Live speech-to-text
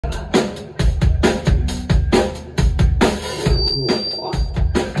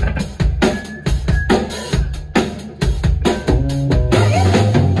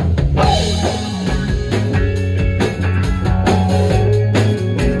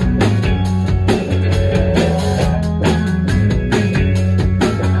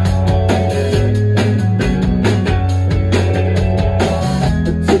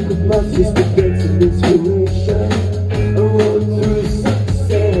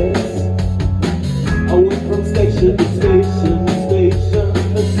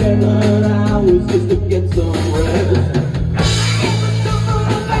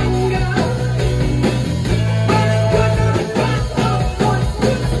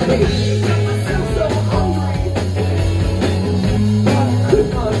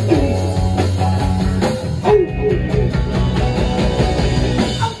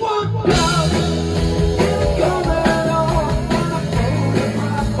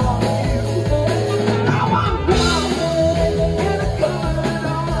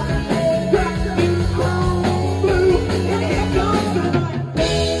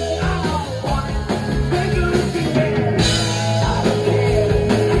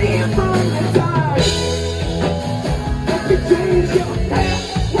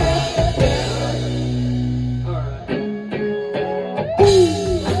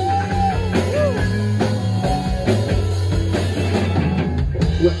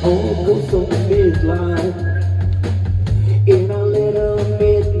We're almost on the midline in a little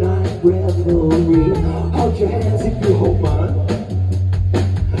midnight revelry. Hold your hands if you hold mine.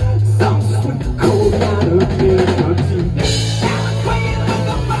 Some sweet cold night of liberty. Queen of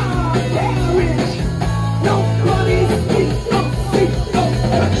the marriage. Nobody's sweet, oh sweet, oh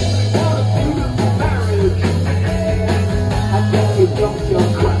what a beautiful marriage. I guess you don't your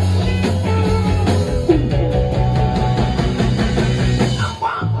crush.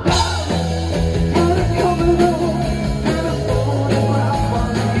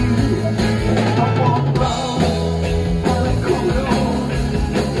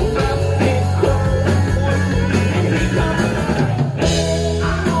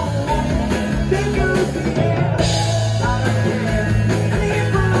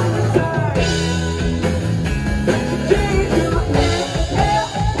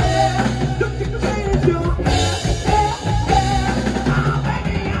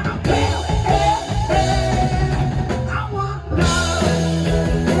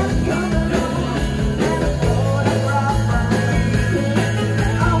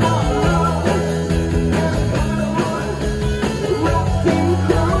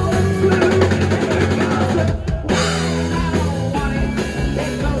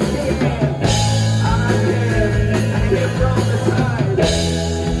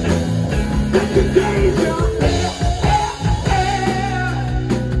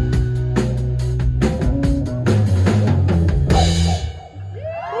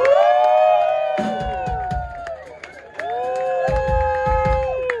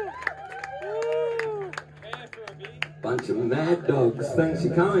 Bunch of mad dogs, thanks for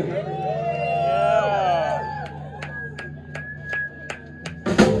coming.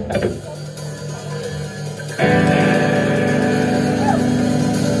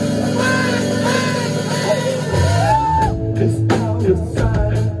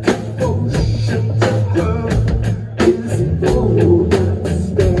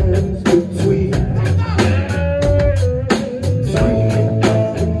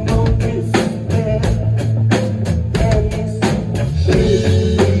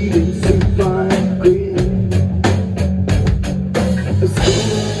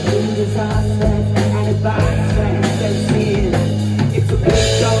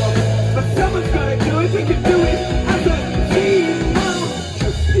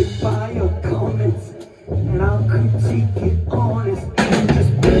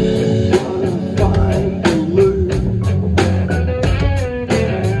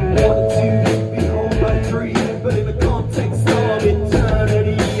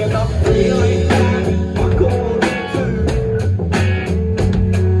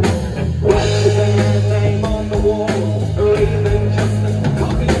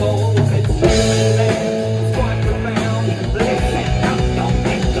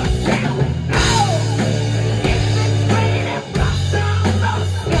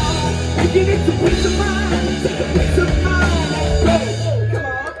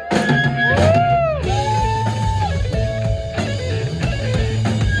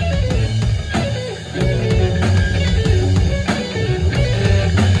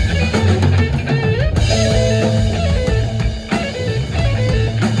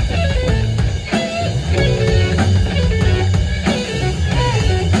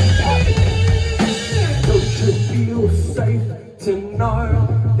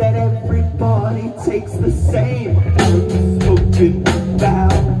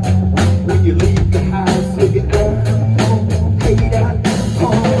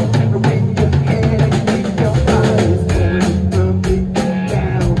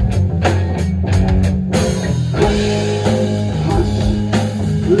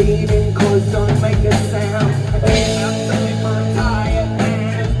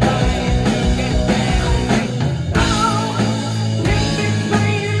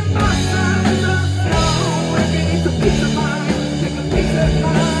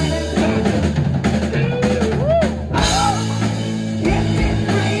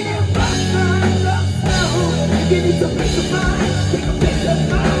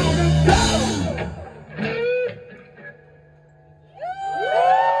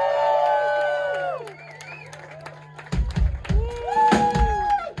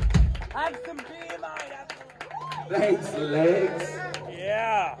 Thanks, Legs.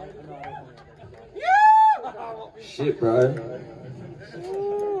 Yeah. Shit, bro.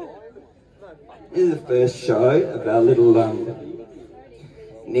 This is the first show of our little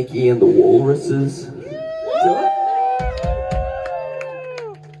Nicky and the Walruses tour.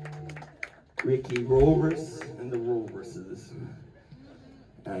 Ricky Walrus and the Walruses.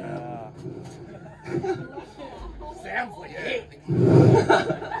 Sounds like it.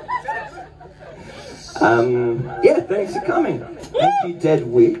 Yeah, thanks for coming. Thank you, Dead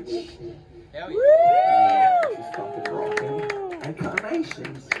Witch. Hell yeah. She's fucking rocking. And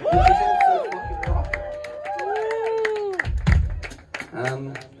Carnations, which is also fucking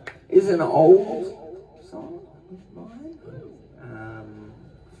rocking. Is an old song of mine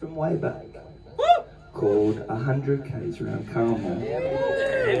from way back called 100 K's Around Carmel.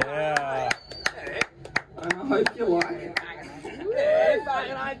 Yeah. And I hope you like it.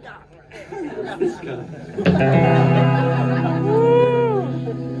 This guy.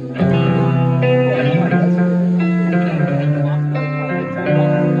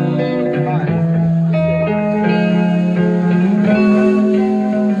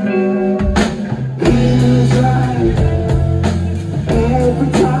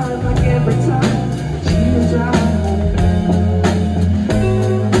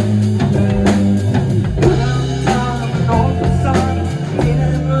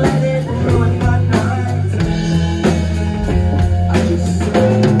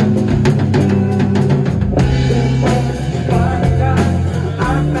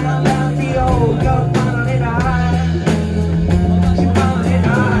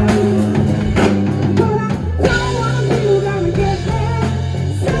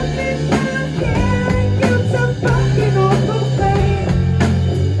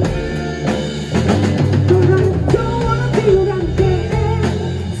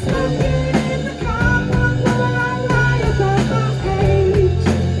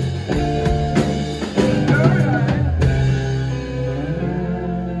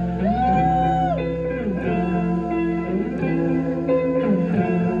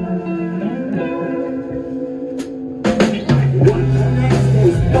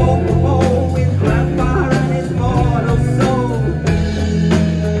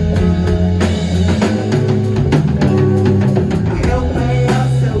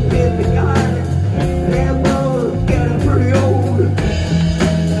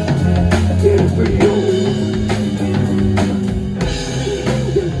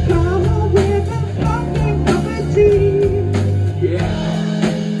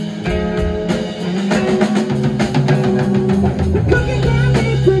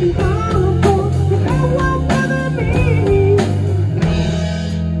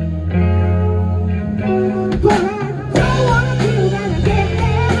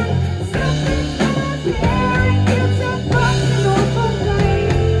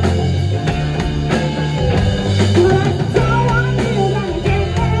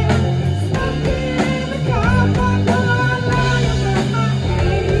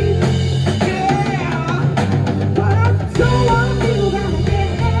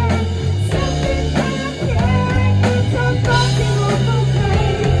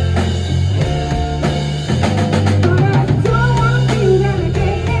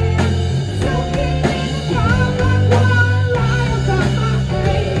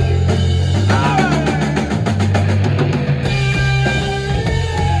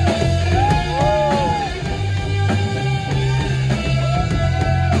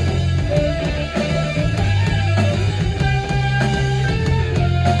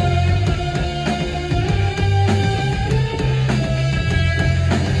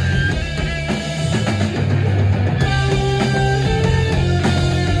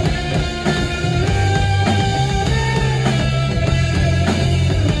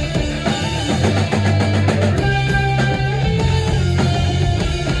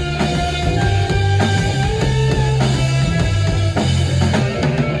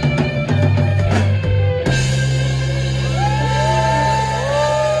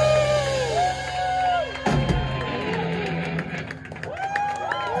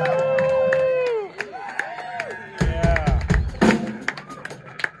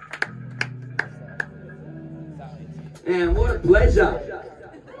 And what a pleasure.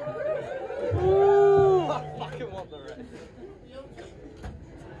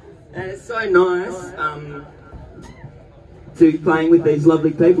 And it's so nice to be playing with these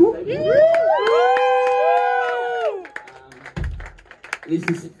lovely people. This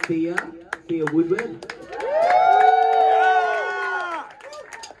is Thea Woodward.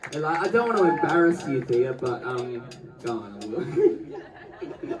 And like, I don't want to embarrass you, Thea, but go on.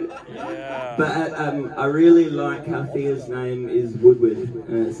 Yeah. But I really like how Thea's name is Woodward,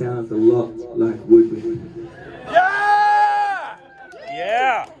 and it sounds a lot like Woodward. Yeah!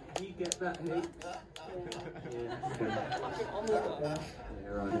 Yeah! Do you get that, Heath? Yeah,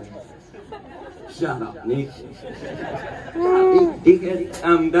 right. Shut up, Nick.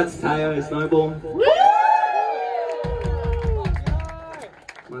 Dickhead. That's Teo Snowball.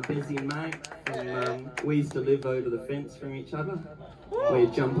 My busy mate. We used to live over the fence from each other.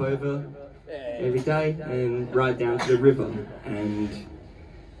 We'd jump over every day and ride down to the river. And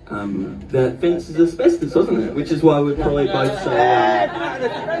the fence is asbestos, wasn't it? Which is why we're probably both so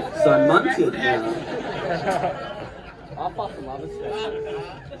munted now. I fucking love it.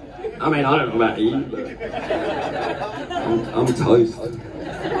 I mean, I don't know about you, but I'm toast.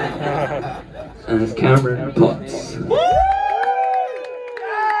 And it's Cameron Potts.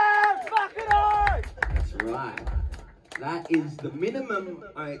 That's right. That is the minimum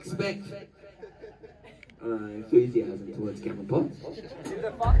I expect. Enthusiasm towards Cameron Potts.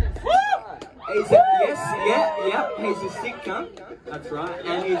 He's a sick cunt. That's right.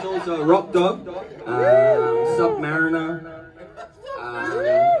 And he's also a rock dog, submariner.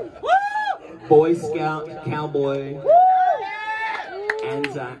 Boy Scout, Cowboy,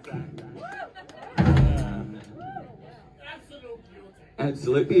 Anzac.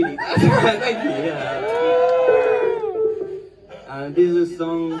 Absolute beauty. Thank you, yeah. This is a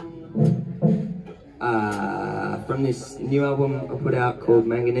song from this new album I put out called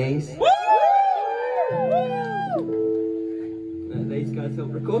Manganese. These guys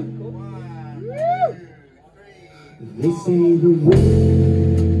help record. They say the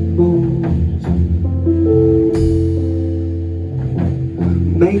wind moves.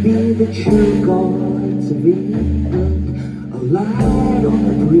 Maybe the true gods of England are light on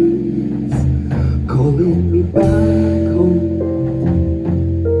the breeze, calling me back home.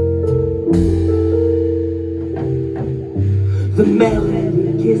 The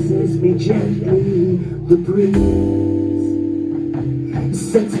melody kisses me gently, the breeze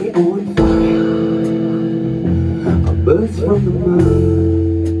sets me on fire. Birds from the mud,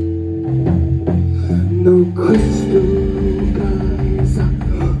 no crystal guys,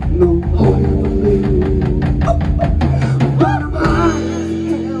 no oil balloon. But I'm high as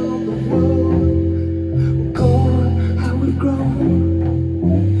hell on the road. God, how we've grown.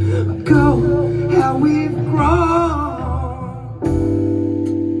 God, how we've grown.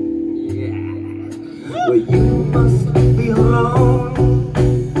 Yeah, well, you must be alone.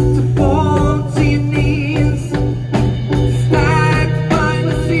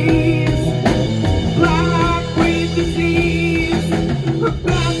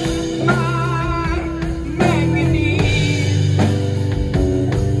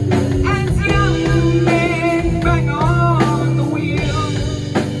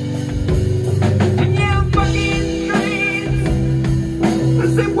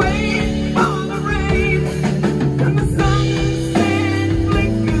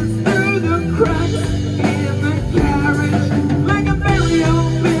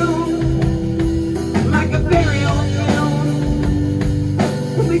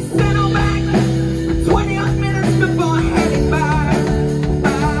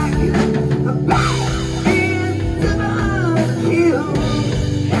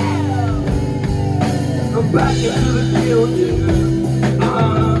 Back into the building.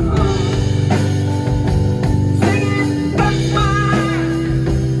 Singing back my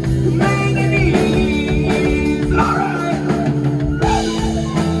manganese. All right.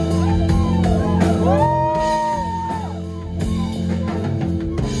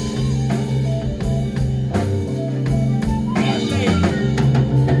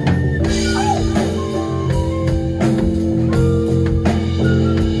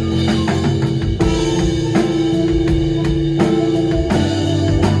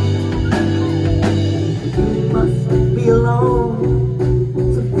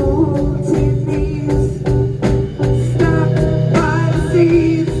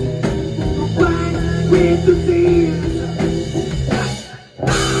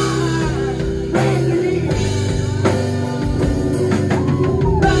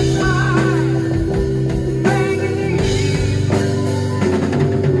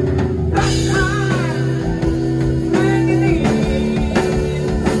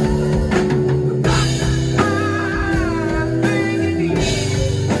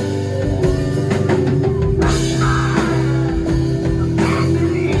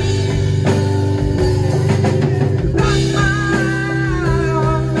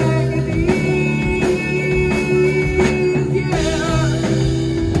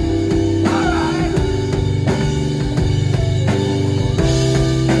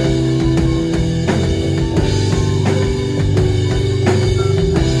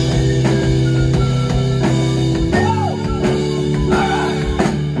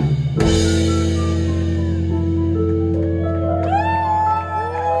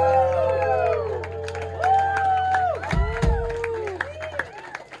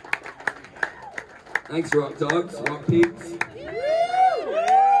 Thanks, rock dogs, rock pigs. Yeah.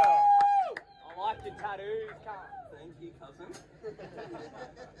 I like your tattoos, Carl. Thank you, cousin.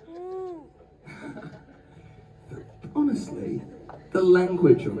 Honestly, the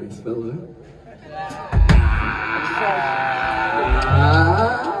language on this fella.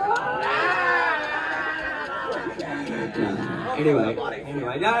 Anyway,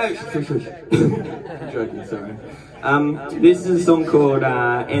 no, shush. I'm joking, sorry. This is a song called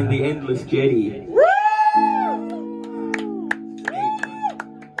 "And the Endless Jetty."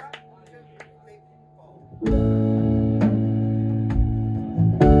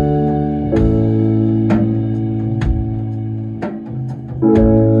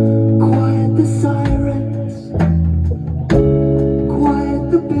 Quiet the sirens, quiet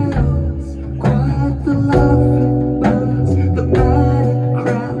the bells, quiet the laughing birds, the mad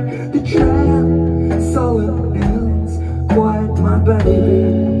crowd, the tram, solemn knells. Quiet my baby,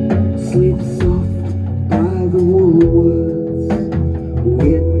 sleep soft by the Woolworths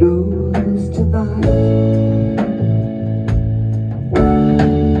windows tonight.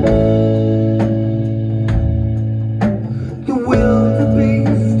 The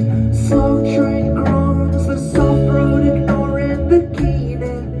wildebeest, slow train groans, the soft road ignoring the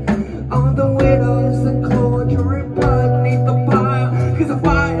keening on the widows, the cauldron blood beneath the pile, cause the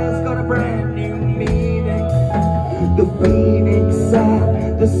fire's got a brand new meaning. The phoenix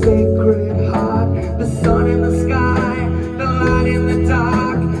sat, the sacred heart, the sun in the sky, the light in the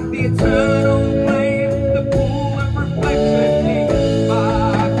dark, the eternal flame, the pool of reflection in the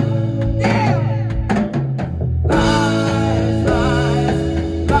spark. Yeah! Lies, lies,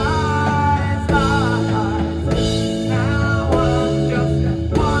 lies, lies. Now I'm just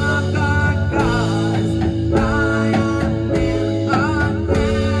one of the guys lying in a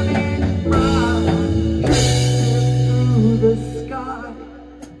damaged ride, drifting through the sky,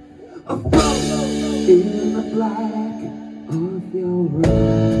 afloat in the black of your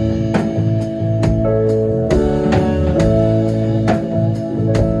eyes.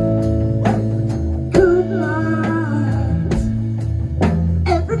 Good night,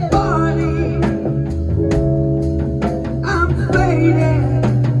 everybody. I'm fading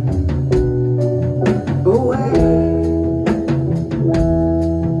away.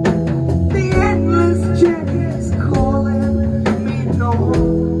 The endless jetty is calling me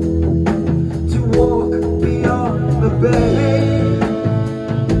north to walk beyond the bay.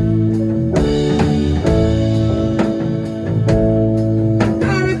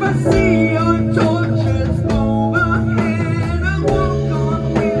 And if I see your torches overhead, I walk on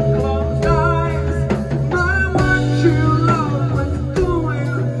with closed eyes. My one true love was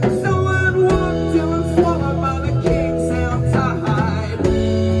going, so I'd walk till I'm swallowed by the King Sound tide.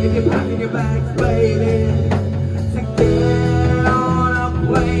 If you're packing your bags, baby, to get on a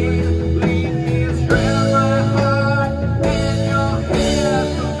plane, leave me straight on my heart and your head,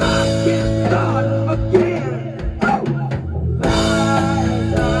 so I can start again. Oh! Lies,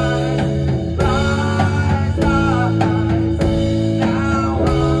 lies, lies, lies. Now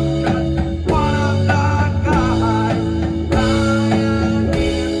I'm just one of the guys lying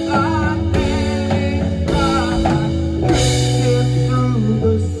in a damaged ride, drifting through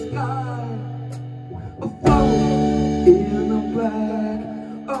the sky, afloat in the black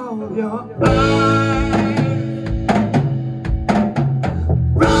of your eyes.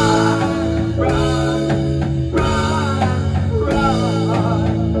 Run, run, run, run.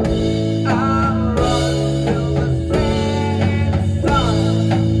 I run till the setting sun.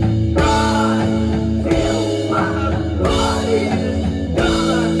 Run till my body